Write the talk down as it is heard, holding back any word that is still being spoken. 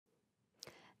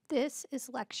This is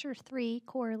Lecture 3,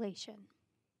 Correlation.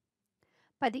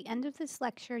 By the end of this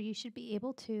lecture, you should be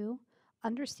able to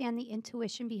understand the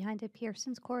intuition behind a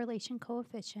Pearson's correlation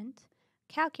coefficient,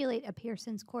 calculate a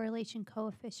Pearson's correlation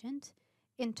coefficient,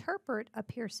 interpret a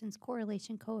Pearson's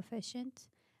correlation coefficient,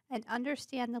 and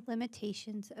understand the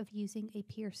limitations of using a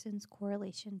Pearson's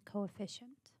correlation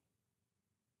coefficient.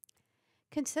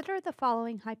 Consider the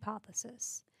following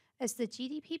hypothesis. As the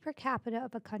GDP per capita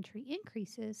of a country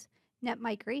increases, net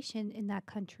migration in that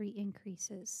country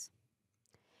increases.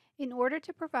 In order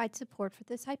to provide support for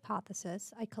this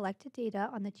hypothesis, I collected data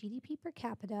on the GDP per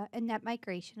capita and net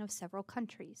migration of several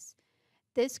countries.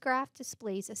 This graph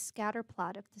displays a scatter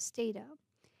plot of this data.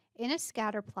 In a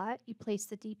scatter plot, you place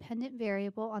the dependent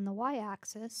variable on the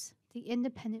y-axis, the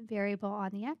independent variable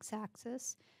on the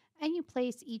x-axis, and you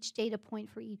place each data point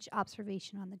for each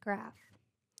observation on the graph.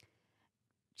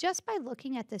 Just by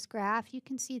looking at this graph, you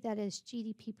can see that as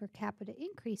GDP per capita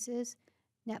increases,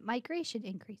 net migration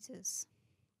increases.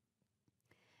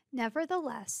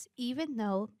 Nevertheless, even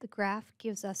though the graph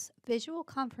gives us visual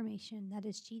confirmation that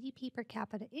as GDP per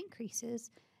capita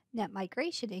increases, net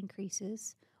migration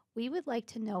increases, we would like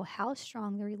to know how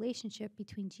strong the relationship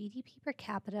between GDP per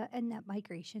capita and net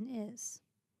migration is.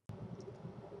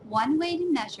 One way to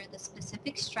measure the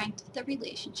specific strength of the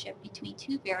relationship between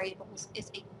two variables is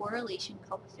a correlation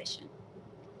coefficient.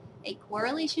 A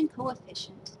correlation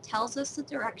coefficient tells us the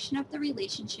direction of the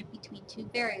relationship between two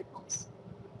variables.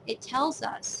 It tells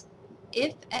us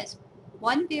if as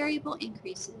one variable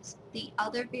increases, the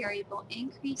other variable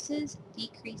increases,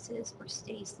 decreases, or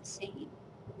stays the same.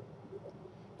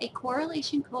 A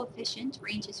correlation coefficient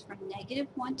ranges from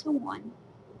 -1 to 1.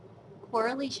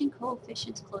 Correlation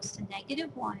coefficients close to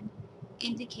 -1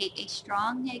 indicate a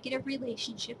strong negative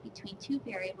relationship between two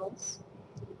variables.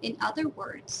 In other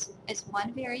words, as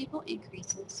one variable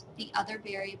increases, the other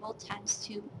variable tends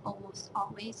to almost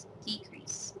always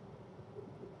decrease.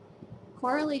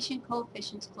 Correlation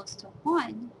coefficients close to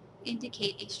 1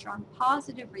 indicate a strong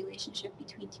positive relationship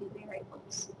between two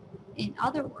variables. In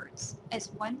other words,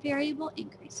 as one variable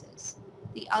increases,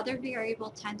 the other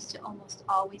variable tends to almost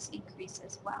always increase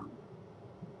as well.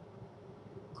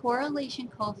 Correlation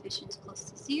coefficients close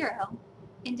to 0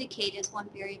 indicate as one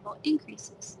variable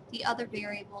increases, the other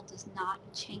variable does not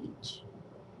change.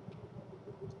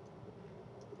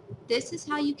 This is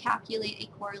how you calculate a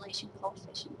correlation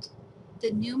coefficient. The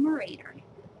numerator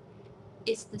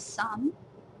is the sum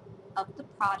of the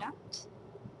product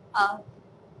of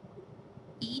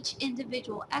each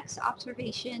individual x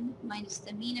observation minus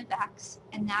the mean of x,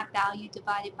 and that value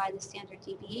divided by the standard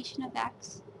deviation of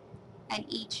x, and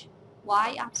each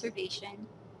y observation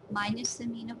minus the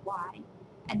mean of y,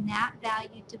 and that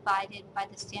value divided by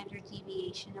the standard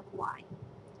deviation of y.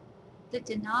 The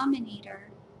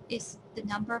denominator is the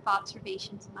number of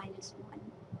observations minus 1.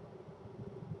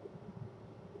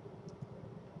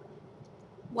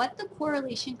 What the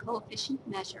correlation coefficient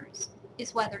measures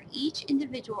is whether each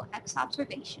individual x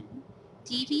observation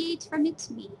deviates from its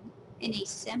mean in a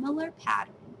similar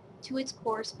pattern to its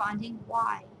corresponding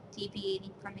y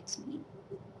deviating from its mean.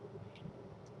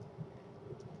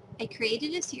 I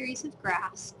created a series of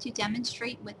graphs to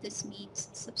demonstrate what this means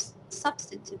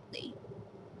substantively.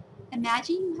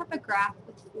 Imagine you have a graph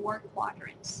with 4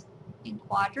 quadrants. In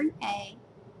quadrant A,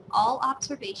 all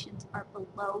observations are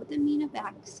below the mean of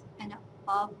x and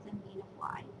above the mean of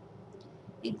y.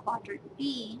 In quadrant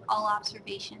B, all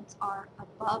observations are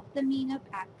above the mean of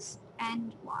x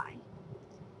and y.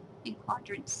 In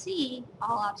quadrant C,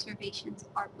 all observations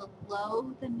are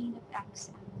below the mean of x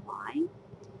and y.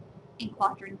 In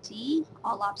quadrant D,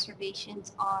 all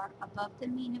observations are above the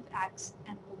mean of x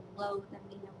and below the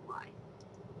mean of y.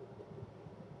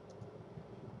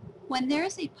 When there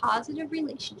is a positive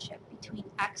relationship between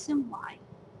x and y,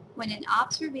 when an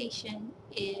observation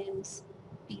is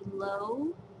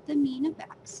below the mean of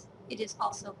x, it is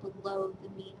also below the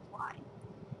mean of y.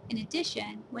 In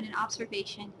addition, when an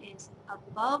observation is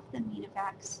above the mean of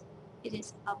x, it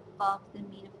is above the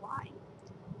mean of y.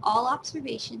 All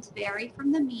observations vary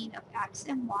from the mean of x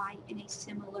and y in a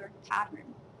similar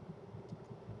pattern.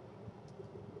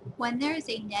 When there is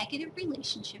a negative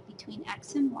relationship between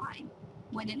x and y,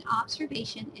 when an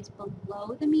observation is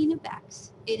below the mean of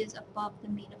x, it is above the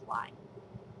mean of y.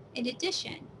 In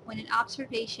addition, when an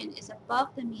observation is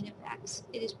above the mean of x,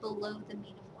 it is below the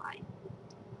mean of y.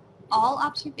 All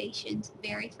observations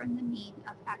vary from the mean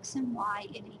of x and y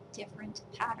in a different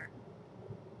pattern.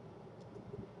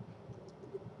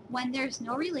 When there is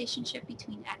no relationship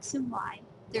between x and y,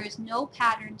 there is no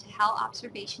pattern to how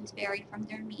observations vary from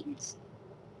their means.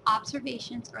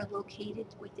 Observations are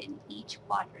located within each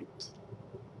quadrant.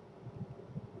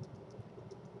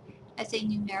 As a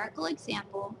numerical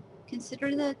example,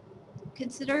 consider the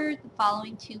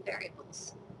following two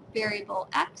variables, variable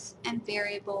x and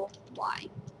variable y.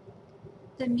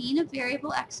 The mean of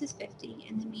variable x is 50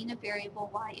 and the mean of variable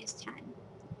y is 10.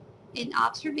 In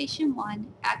observation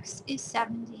 1, x is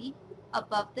 70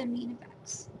 above the mean of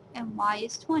x and y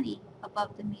is 20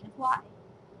 above the mean of y.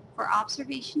 For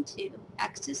observation 2,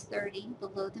 x is 30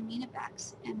 below the mean of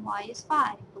x and y is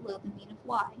 5 below the mean of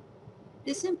y.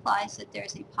 This implies that there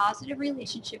is a positive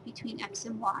relationship between x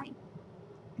and y.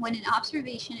 When an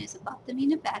observation is above the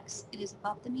mean of x, it is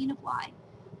above the mean of y.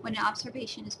 When an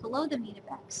observation is below the mean of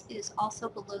x, it is also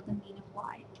below the mean of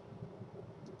y.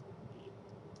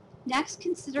 Next,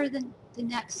 consider the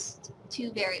next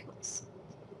two variables,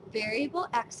 variable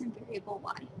x and variable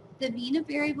y. The mean of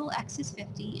variable x is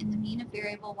 50 and the mean of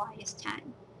variable y is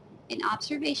 10. In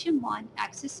observation 1,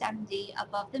 x is 70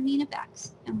 above the mean of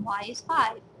x and y is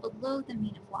 5 below the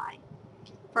mean of y.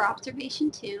 For observation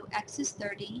 2, x is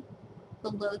 30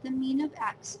 below the mean of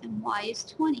x and y is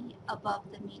 20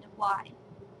 above the mean of y.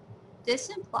 This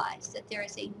implies that there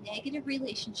is a negative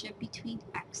relationship between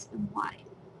x and y.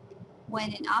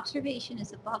 When an observation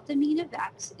is above the mean of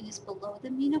x, it is below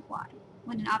the mean of y.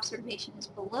 When an observation is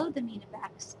below the mean of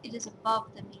x, it is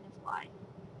above the mean of y.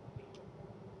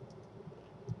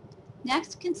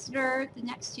 Next, consider the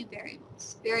next two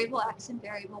variables, variable x and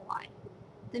variable y.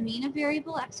 The mean of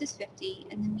variable x is 50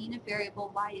 and the mean of variable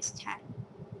y is 10.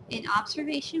 In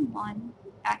observation 1,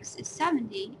 x is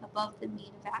 70 above the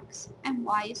mean of x and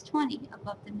y is 20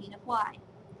 above the mean of y.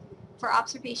 For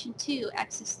observation 2,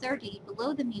 x is 30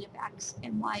 below the mean of x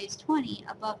and y is 20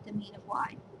 above the mean of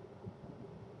y.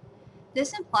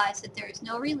 This implies that there is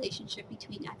no relationship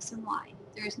between x and y.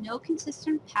 There is no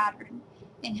consistent pattern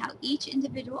in how each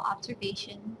individual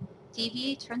observation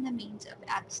deviates from the means of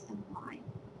x and y.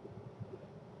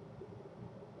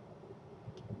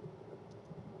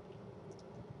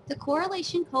 The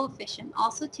correlation coefficient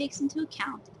also takes into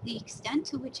account the extent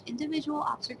to which individual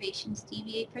observations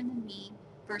deviate from the mean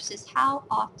versus how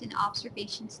often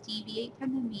observations deviate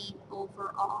from the mean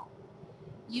overall.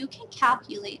 You can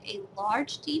calculate a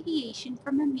large deviation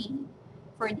from a mean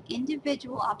for an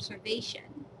individual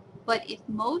observation, but if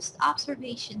most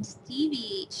observations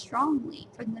deviate strongly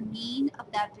from the mean of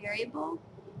that variable,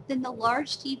 then the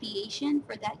large deviation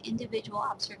for that individual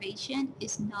observation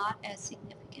is not as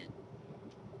significant.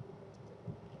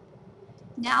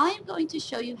 Now I am going to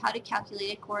show you how to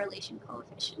calculate a correlation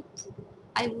coefficient.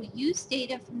 I will use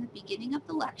data from the beginning of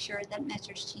the lecture that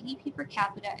measures GDP per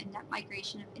capita and net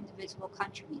migration of individual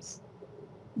countries.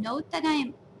 Note that I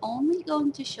am only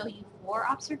going to show you 4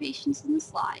 observations in the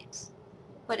slides,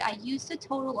 but I used a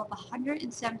total of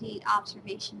 178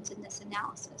 observations in this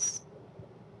analysis.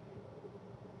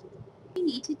 What we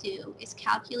need to do is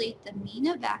calculate the mean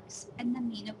of x and the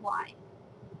mean of y.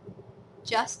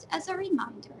 Just as a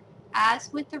reminder,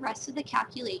 as with the rest of the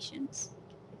calculations,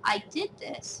 I did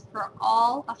this for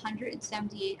all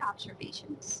 178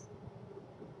 observations.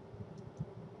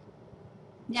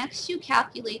 Next, you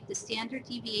calculate the standard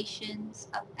deviations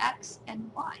of x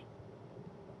and y.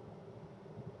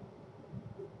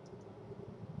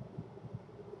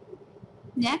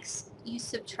 Next, you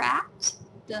subtract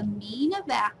the mean of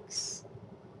x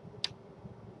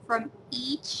from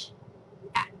each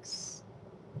x.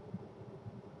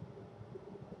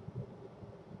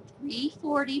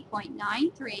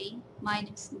 340.93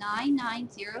 minus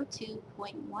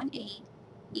 9902.18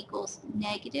 equals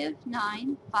negative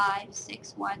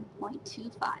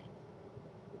 9561.25.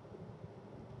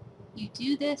 You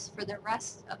do this for the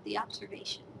rest of the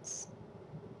observations.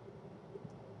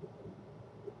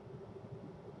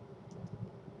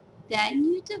 Then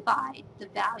you divide the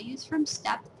values from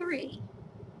step 3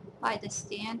 by the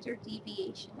standard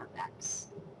deviation of x.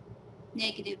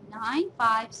 Negative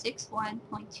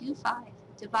 9561.25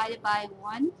 divided by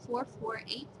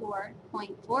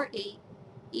 14484.48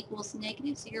 equals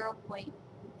negative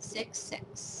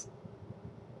 0.66.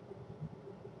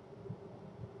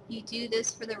 You do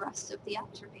this for the rest of the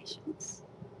observations.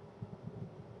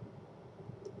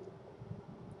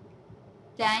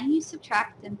 Then you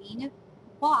subtract the mean of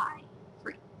y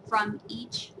from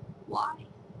each y.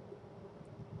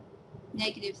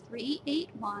 Negative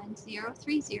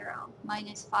 381,030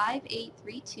 minus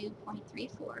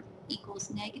 5832.34 equals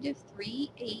negative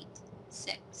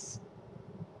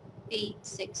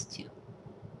 386,862.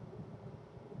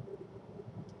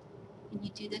 And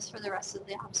you do this for the rest of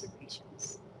the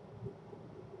observations.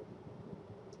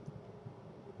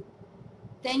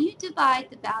 Then you divide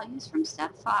the values from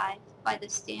step 5 by the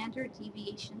standard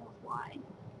deviation of y.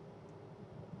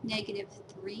 Negative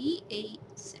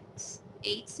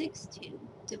 386,862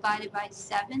 divided by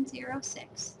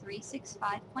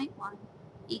 706,365.1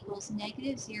 equals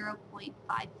negative 0.55.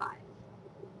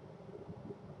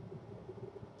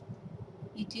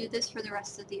 You do this for the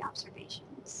rest of the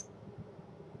observations.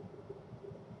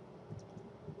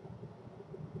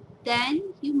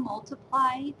 Then you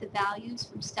multiply the values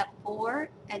from step 4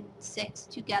 and 6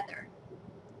 together.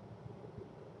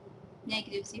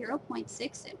 Negative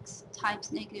 0.66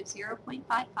 times negative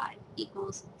 0.55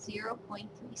 equals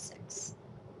 0.36.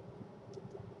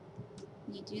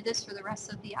 You do this for the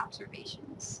rest of the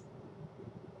observations.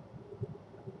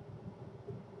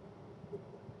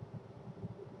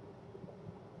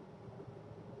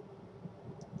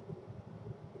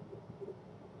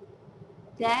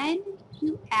 Then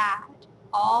you add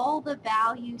all the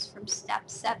values from step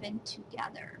 7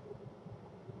 together.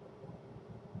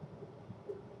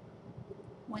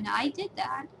 When I did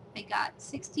that, I got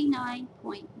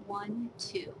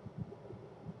 69.12.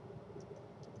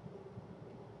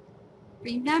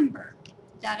 Remember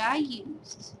that I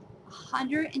used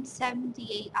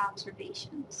 178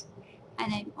 observations,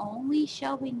 and I'm only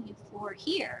showing you 4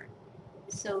 here,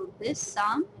 so this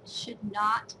sum should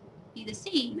not be the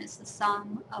same as the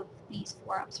sum of these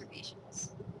 4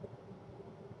 observations.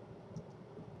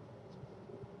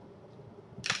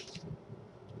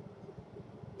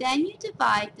 Then you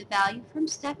divide the value from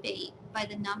step 8 by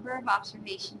the number of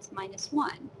observations minus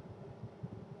 1,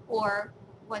 or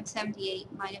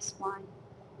 178 minus 1,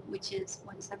 which is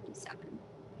 177.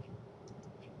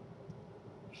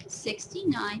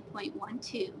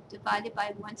 69.12 divided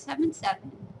by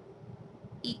 177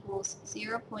 equals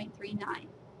 0.39.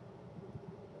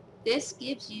 This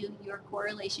gives you your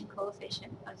correlation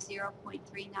coefficient of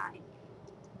 0.39.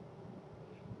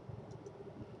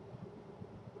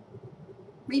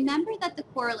 Remember that the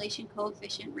correlation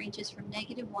coefficient ranges from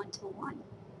 -1 to 1,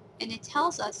 and it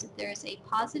tells us that there is a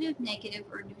positive, negative,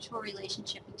 or neutral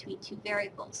relationship between two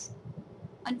variables.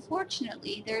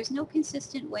 Unfortunately, there is no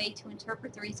consistent way to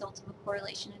interpret the results of a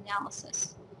correlation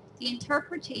analysis. The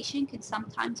interpretation can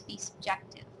sometimes be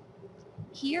subjective.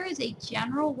 Here is a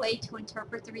general way to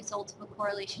interpret the results of a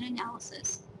correlation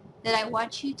analysis that I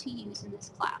want you to use in this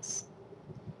class.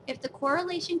 If the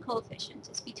correlation coefficient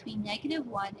is between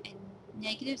 -1 and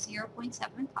negative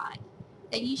 0.75,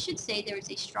 then you should say there is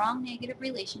a strong negative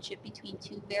relationship between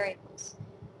two variables.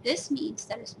 This means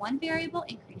that as one variable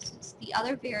increases, the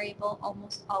other variable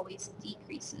almost always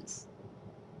decreases.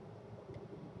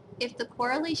 If the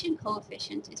correlation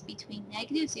coefficient is between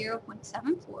negative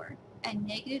 0.74 and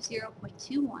negative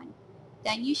 0.21,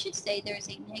 then you should say there is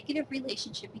a negative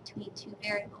relationship between two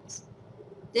variables.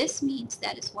 This means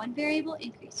that as one variable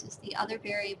increases, the other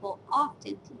variable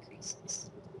often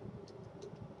decreases.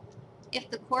 If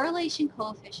the correlation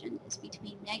coefficient is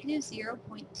between negative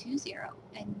 0.20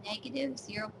 and negative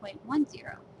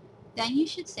 0.10, then you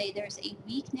should say there's a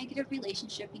weak negative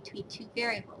relationship between two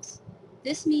variables.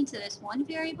 This means that as one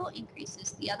variable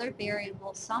increases, the other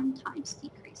variable sometimes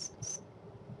decreases.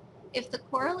 If the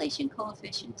correlation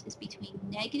coefficient is between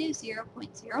negative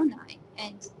 0.09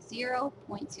 and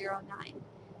 0.09,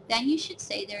 then you should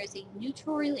say there is a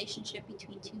neutral relationship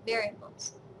between two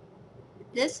variables.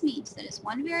 This means that as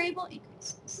one variable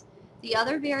increases, the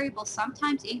other variable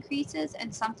sometimes increases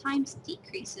and sometimes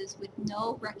decreases with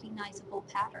no recognizable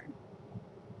pattern.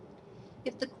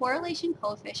 If the correlation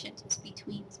coefficient is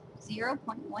between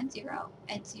 0.10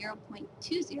 and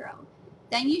 0.20,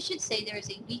 then you should say there is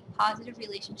a weak positive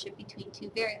relationship between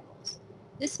two variables.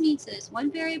 This means that as one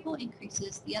variable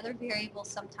increases, the other variable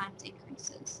sometimes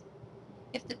increases.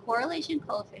 If the correlation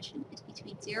coefficient is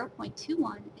between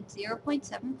 0.21 and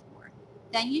 0.74,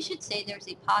 then you should say there's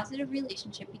a positive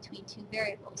relationship between two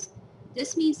variables.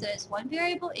 This means that as one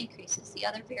variable increases, the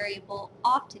other variable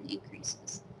often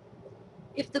increases.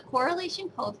 If the correlation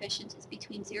coefficient is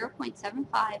between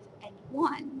 0.75 and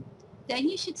 1, then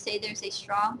you should say there's a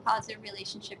strong positive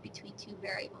relationship between two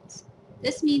variables.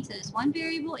 This means that as one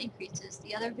variable increases,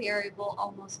 the other variable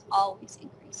almost always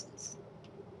increases.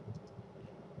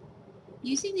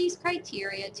 Using these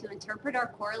criteria to interpret our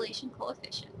correlation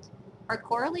coefficient, our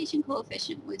correlation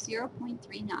coefficient was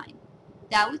 0.39.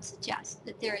 That would suggest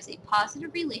that there is a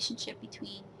positive relationship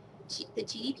between the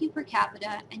GDP per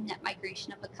capita and net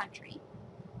migration of a country.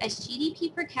 As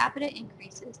GDP per capita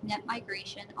increases, net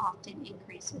migration often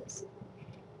increases.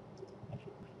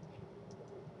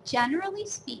 Generally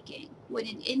speaking, when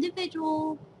an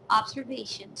individual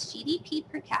observation's GDP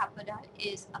per capita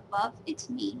is above its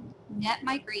mean, net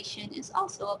migration is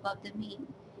also above the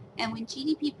mean. And when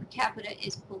GDP per capita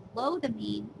is below the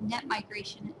mean, net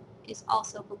migration is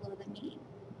also below the mean.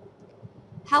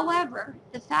 However,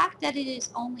 the fact that it is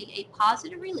only a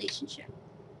positive relationship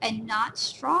and not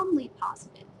strongly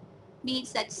positive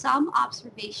means that some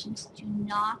observations do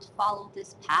not follow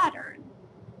this pattern,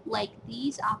 like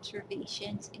these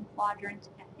observations in quadrant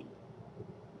A.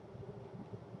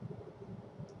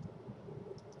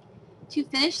 To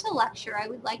finish the lecture, I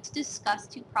would like to discuss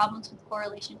two problems with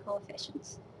correlation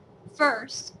coefficients.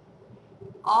 First,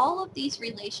 all of these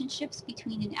relationships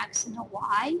between an x and a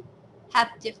y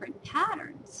have different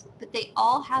patterns, but they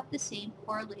all have the same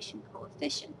correlation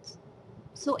coefficient.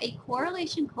 So a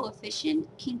correlation coefficient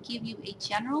can give you a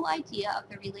general idea of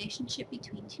the relationship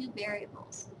between two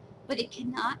variables, but it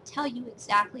cannot tell you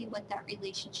exactly what that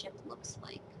relationship looks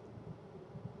like.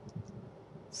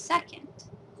 Second,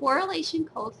 correlation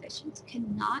coefficients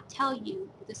cannot tell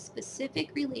you the specific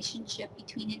relationship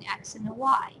between an x and a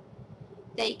y.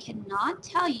 They cannot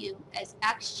tell you as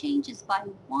x changes by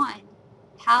 1,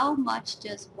 how much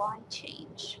does y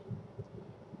change?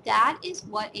 That is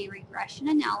what a regression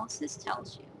analysis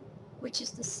tells you, which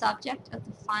is the subject of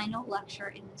the final lecture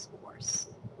in this course.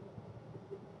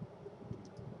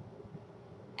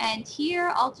 And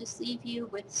here I'll just leave you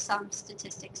with some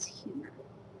statistics humor.